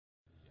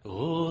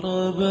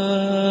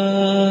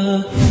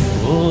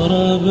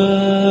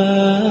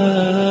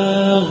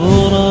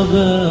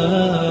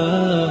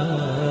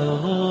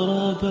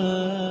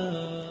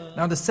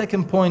Now the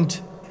second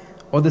point,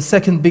 or the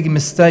second big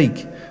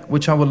mistake,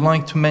 which I would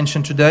like to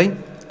mention today,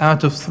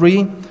 out of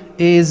 3,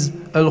 is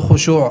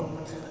al-Khushoo'.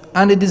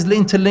 And it is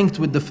interlinked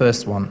with the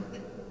first one.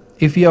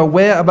 If you are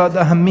aware about the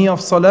ahammiyah of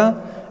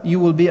Salah,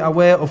 you will be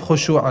aware of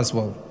Khushoo' as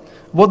well.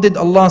 What did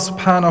Allah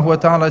subhanahu wa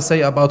ta'ala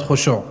say about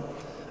Khushuu'?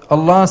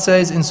 Allah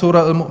says in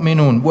Surah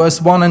Al-Mu'minun, verse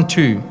 1 and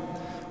 2,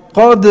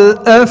 قَدْ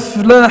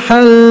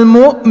أَفْلَحَ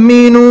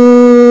الْمُؤْمِنُونَ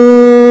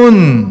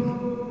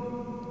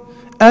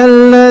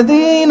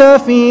الَّذِينَ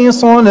فِي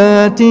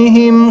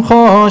صَلَاتِهِمْ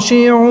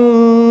خَاشِعُونَ.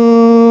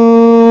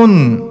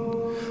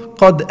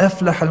 قَدْ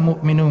أَفْلَحَ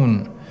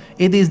الْمُؤْمِنُونَ.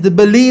 It is the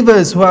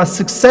believers who are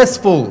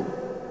successful.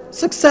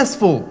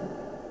 Successful.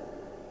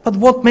 But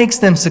what makes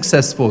them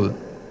successful?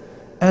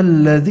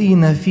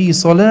 الَّذِينَ فِي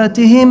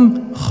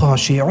صَلَاتِهِمْ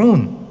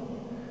خَاشِعُونَ.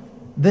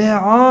 They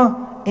are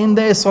in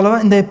their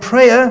salah, in their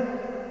prayer,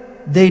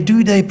 they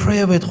do their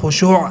prayer with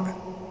khushu'.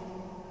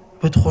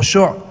 With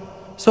khushu'.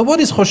 So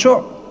what is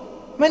khushu'?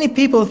 Many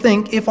people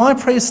think if I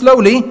pray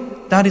slowly,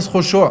 that is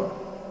khushu'.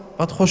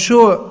 But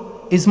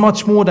khushu' is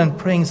much more than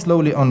praying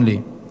slowly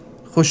only.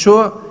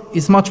 Khushu'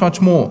 is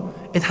much more.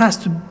 It has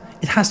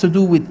to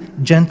do with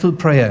gentle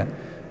prayer,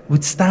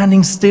 with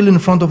standing still in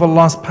front of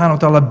Allah subhanahu wa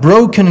ta'ala,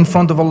 broken in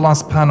front of Allah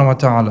subhanahu wa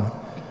ta'ala,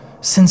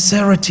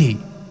 sincerity,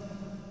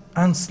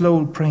 and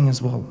slow praying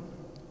as well.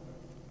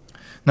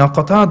 Now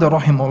Qatada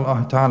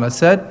rahimahullah ta'ala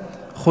said,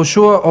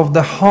 khushu' of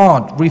the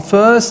heart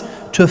refers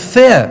to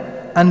fear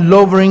and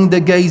lowering the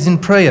gaze in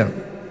prayer.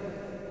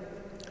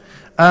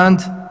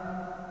 And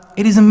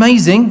it is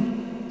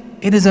amazing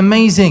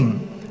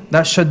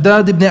that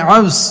Shaddad ibn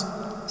Aus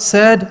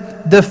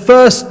said, the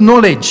first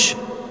knowledge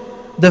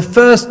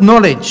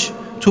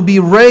to be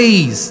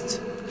raised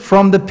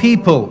from the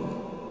people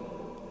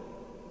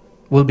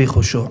will be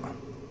khushu'.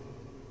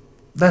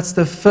 That's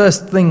the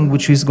first thing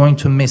which is going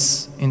to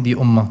miss in the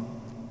ummah.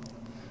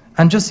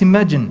 And just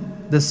imagine,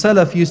 the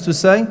Salaf used to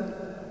say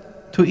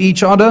to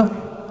each other,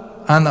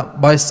 and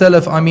by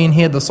Salaf I mean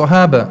here the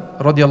Sahaba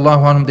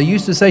radiallahu anhum, they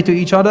used to say to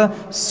each other,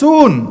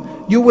 soon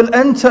you will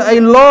enter a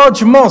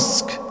large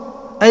mosque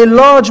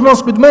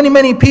with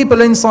many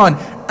people inside,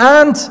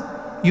 and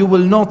you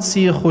will not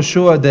see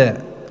khushu'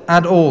 there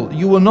at all.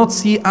 You will not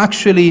see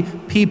actually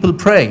people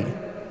pray.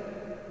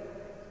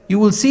 You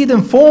will see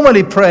them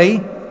formally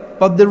pray,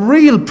 but the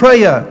real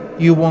prayer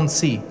you won't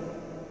see.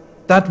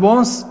 That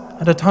was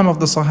at the time of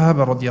the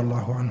Sahaba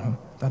radiallahu anhum.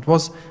 That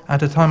was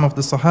at the time of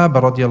the Sahaba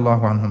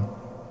radiallahu anhum.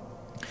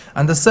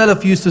 And the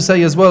Salaf used to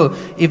say as well,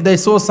 if they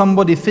saw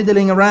somebody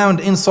fiddling around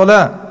in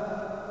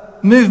Salah,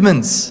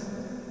 movements,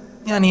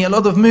 a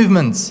lot of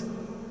movements,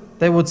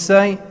 they would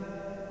say,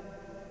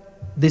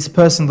 this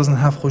person doesn't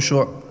have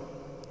khushu'.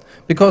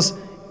 Because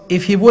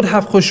if he would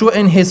have khushu'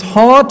 in his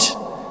heart,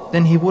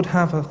 then he would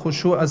have a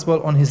khushu' as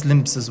well on his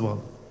limbs as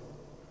well.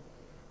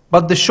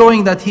 But the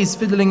showing that he's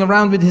fiddling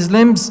around with his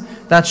limbs,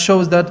 that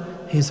shows that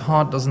his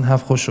heart doesn't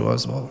have khushu'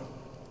 as well.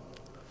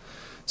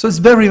 So it's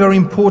very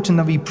important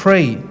that we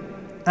pray.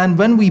 And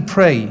when we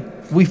pray,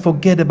 we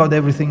forget about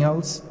everything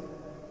else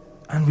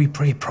and we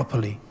pray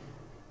properly.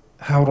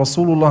 How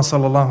Rasulullah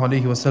sallallahu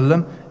alayhi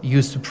wasallam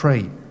used to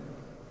pray.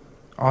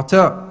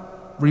 Ata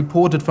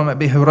reported from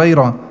Abu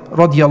Hurairah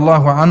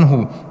radiyallahu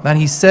anhu that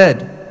he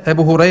said,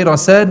 Abu Hurairah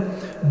said,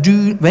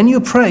 when you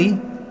pray,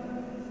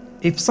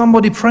 if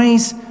somebody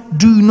prays,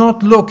 do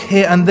not look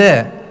here and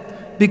there,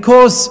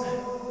 because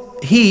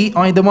he,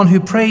 the one who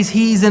prays,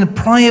 he is in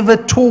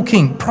private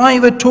talking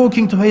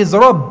to his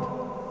Rabb,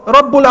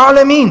 Rabbul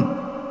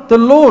Alameen, the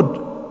Lord,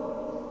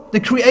 the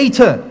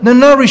Creator, the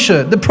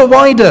Nourisher, the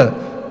Provider,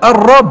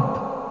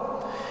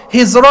 Ar-Rabb.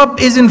 His Rabb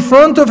is in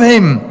front of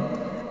him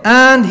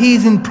and he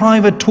is in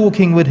private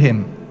talking with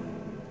him.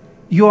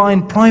 You are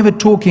in private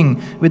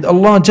talking with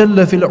Allah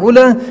Jalla fil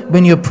Ula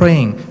when you're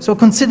praying. So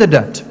consider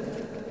that.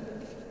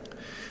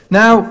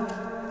 Now,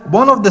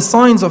 one of the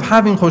signs of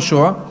having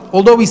khushu',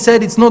 although we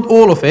said it's not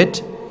all of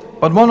it,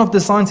 but one of the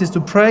signs is to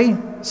pray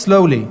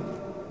slowly.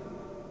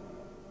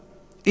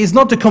 It's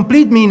not the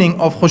complete meaning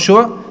of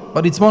khushu',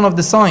 but it's one of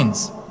the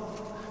signs.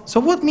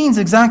 So what means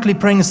exactly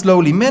praying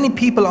slowly? Many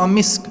people are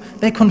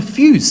they're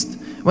confused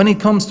when it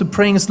comes to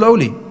praying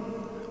slowly.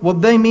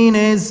 What they mean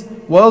is,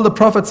 well, the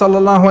Prophet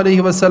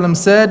ﷺ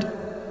said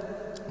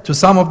to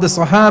some of the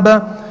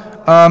Sahaba,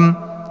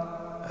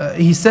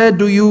 he said,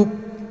 do you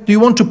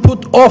want to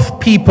put off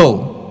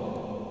people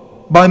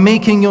by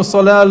making your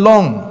salah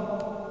long?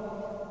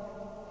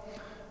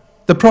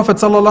 The Prophet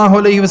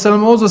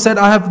ﷺ also said,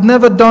 I have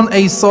never done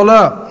a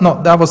salah.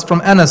 No, that was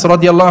from Anas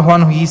radiallahu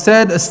anhu. He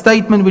said a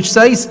statement which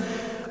says,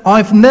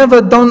 I've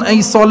never done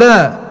a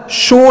salah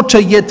shorter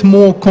yet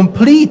more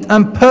complete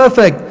and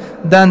perfect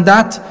than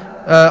that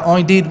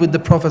I did with the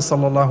Prophet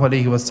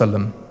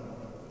ﷺ.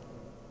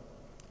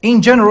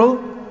 In general,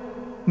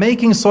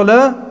 making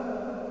salah,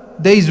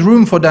 there is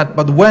room for that,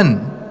 but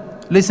when?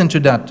 Listen to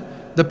that.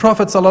 The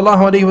Prophet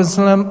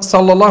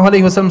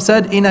ﷺ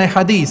said in a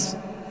hadith,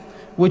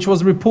 which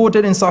was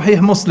reported in Sahih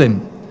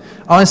Muslim,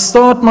 I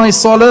start my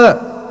salah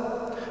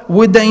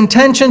with the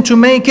intention to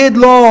make it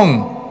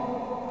long.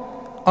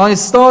 I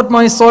start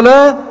my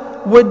salah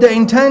with the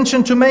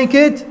intention to make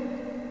it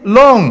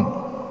long.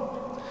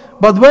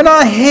 But when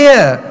I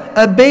hear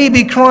a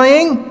baby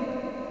crying,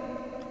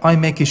 I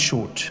make it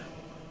short.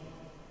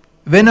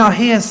 When I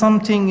hear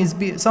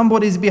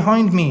somebody is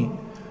behind me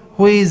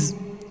who is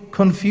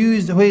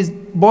confused, who is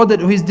bothered,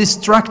 who is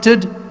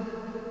distracted,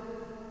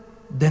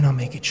 then I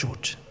make it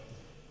short.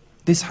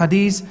 This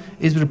hadith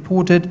is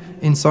reported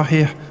in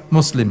Sahih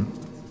Muslim.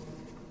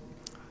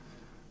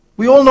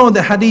 We all know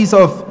the hadith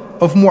of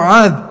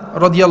Mu'adh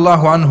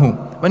radiallahu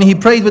anhu, when he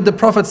prayed with the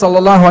Prophet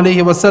sallallahu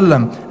alaihi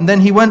wasallam, and then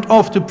he went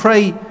off to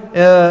pray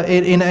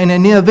in a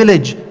near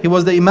village. He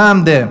was the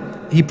imam there.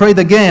 He prayed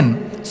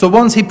again. So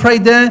once he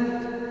prayed there,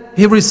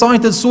 he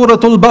recited Surah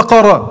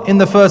Al-Baqarah in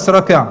the first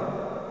rak'ah.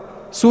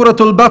 Surah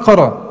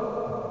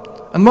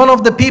Al-Baqarah. And one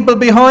of the people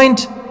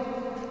behind,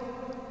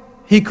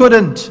 he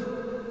couldn't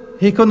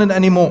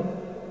anymore.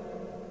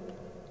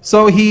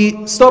 So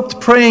he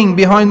stopped praying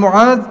behind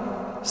Mu'adh,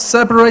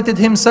 separated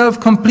himself,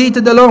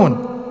 completed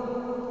alone.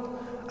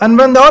 And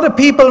when the other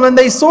people, when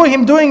they saw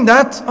him doing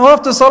that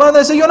after Salah,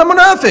 they said, "You're a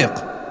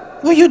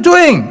munafiq. What are you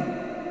doing?"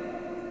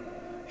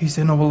 He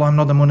said, "No, wallah, I'm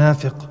not a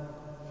munafiq.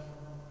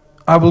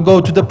 I will go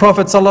to the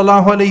Prophet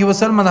sallallahu alaihi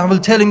wasallam and I will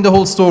tell him the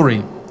whole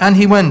story." And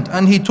he went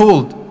and he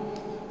told.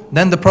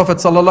 Then the Prophet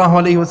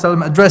sallallahu alaihi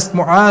wasallam addressed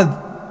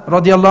Mu'adh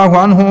radiallahu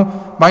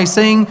anhu by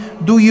saying,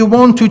 "Do you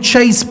want to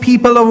chase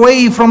people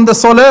away from the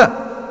salah?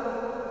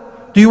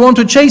 Do you want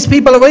to chase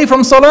people away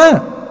from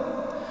salah?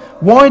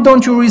 Why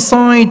don't you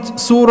recite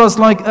surahs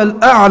like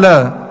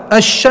Al-A'la,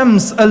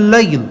 Al-Shams,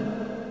 Al-Layl?"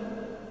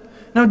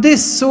 Now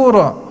this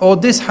surah or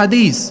this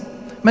hadith,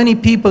 many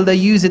people, they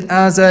use it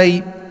as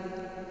a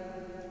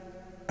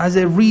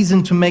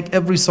reason to make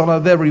every salah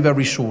very,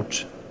 very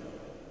short.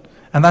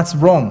 And that's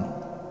wrong.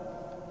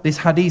 This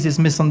hadith is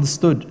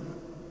misunderstood.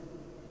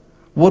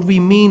 What we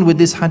mean with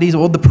this hadith,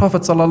 what the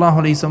Prophet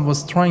ﷺ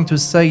was trying to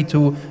say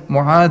to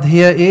Mu'adh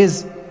here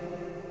is,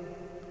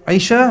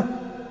 Isha,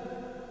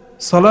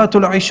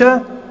 Salatul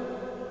Isha,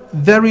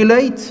 very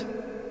late,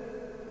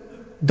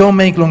 don't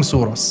make long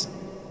surahs.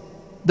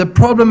 The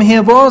problem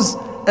here was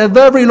a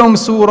very long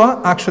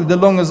surah, actually the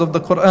longest of the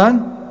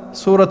Quran,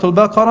 Surah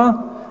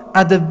Al-Baqarah,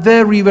 at a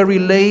very, very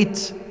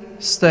late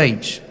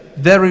stage,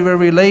 very,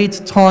 very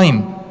late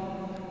time.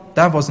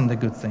 That wasn't a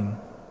good thing.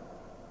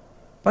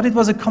 But it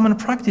was a common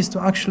practice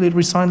to actually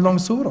recite long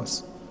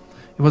surahs.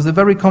 It was a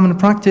very common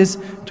practice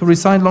to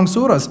recite long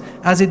surahs,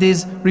 as it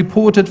is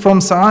reported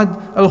from Sa'id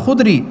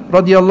al-Khudri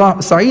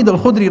radiallahu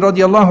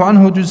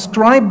anhu,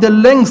 described the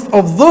length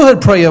of Dhuhr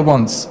prayer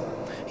once.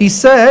 He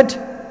said,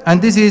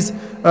 and this is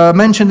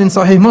mentioned in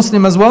Sahih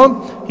Muslim as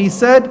well, he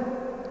said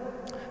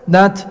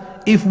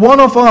that if one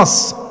of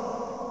us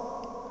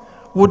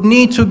would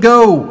need to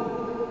go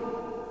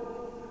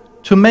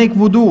to make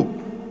wudu,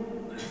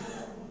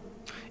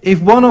 if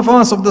one of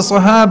us of the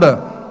Sahaba,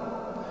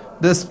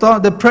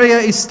 the prayer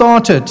is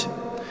started,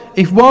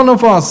 if one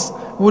of us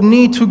would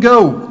need to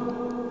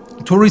go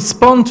to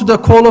respond to the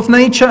call of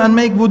nature and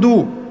make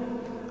wudu,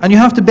 and you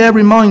have to bear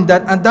in mind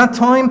that at that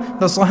time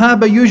the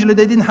Sahaba usually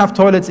they didn't have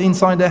toilets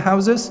inside their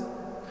houses,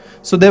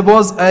 so there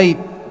was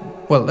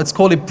let's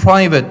call it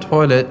private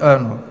toilet,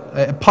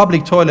 a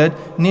public toilet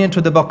near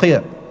to the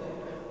Baqiyah,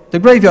 the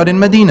graveyard in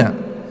Medina.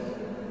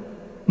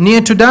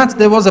 Near to that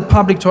there was a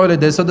public toilet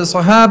there, so the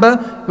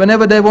Sahaba,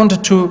 whenever they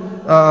wanted to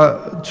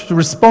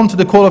respond to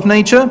the call of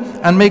nature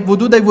and make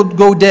wudu, they would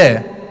go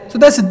there. So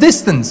that's a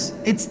distance.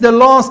 It's the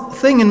last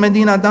thing in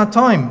Medina at that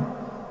time.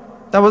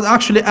 That was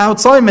actually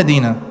outside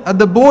Medina, at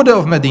the border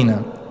of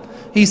Medina.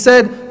 He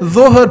said,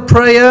 Dhuhr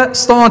prayer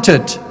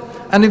started,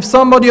 and if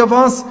somebody of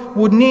us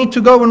would need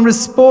to go and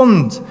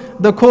respond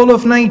the call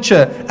of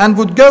nature and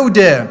would go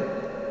there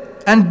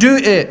and do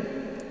it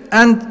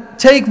and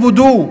take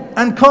wudu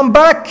and come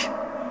back,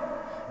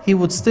 he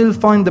would still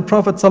find the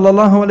Prophet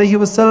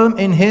ﷺ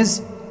in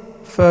his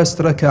first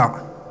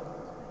rak'ah.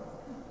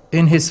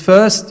 In his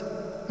first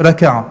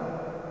rak'ah.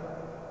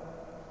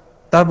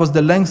 That was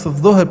the length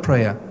of Dhuhr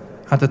prayer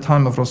at the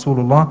time of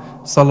Rasulullah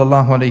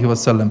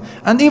ﷺ.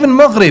 And even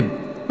Maghrib,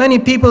 many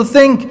people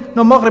think,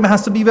 no, Maghrib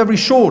has to be very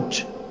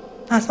short.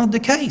 That's not the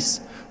case.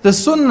 The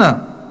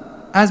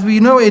Sunnah, as we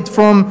know it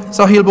from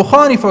Sahih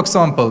al-Bukhari, for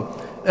example,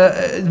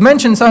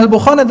 mentioned Sahih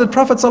al-Bukhari that the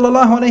Prophet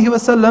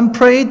ﷺ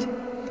prayed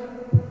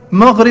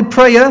Maghrib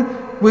prayer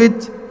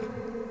with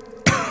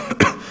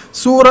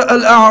Surah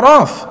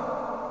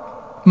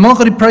Al-A'raf.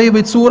 Maghrib prayer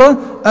with Surah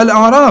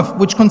Al-A'raf,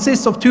 which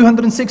consists of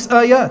 206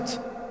 ayat.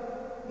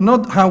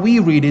 Not how we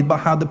read it, but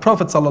how the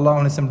Prophet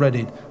ﷺ read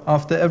it.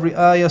 After every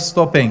ayah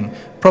stopping,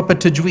 proper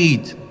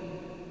tajweed.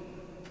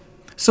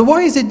 So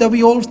why is it that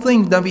we all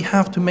think that we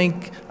have to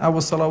make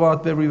our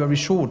salawat very, very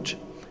short?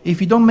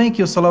 If you don't make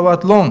your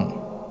salawat long,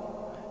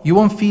 you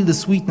won't feel the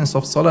sweetness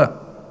of salah.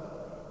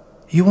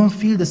 You won't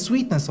feel the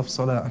sweetness of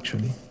salah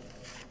actually.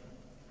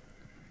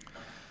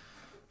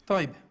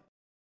 طيب.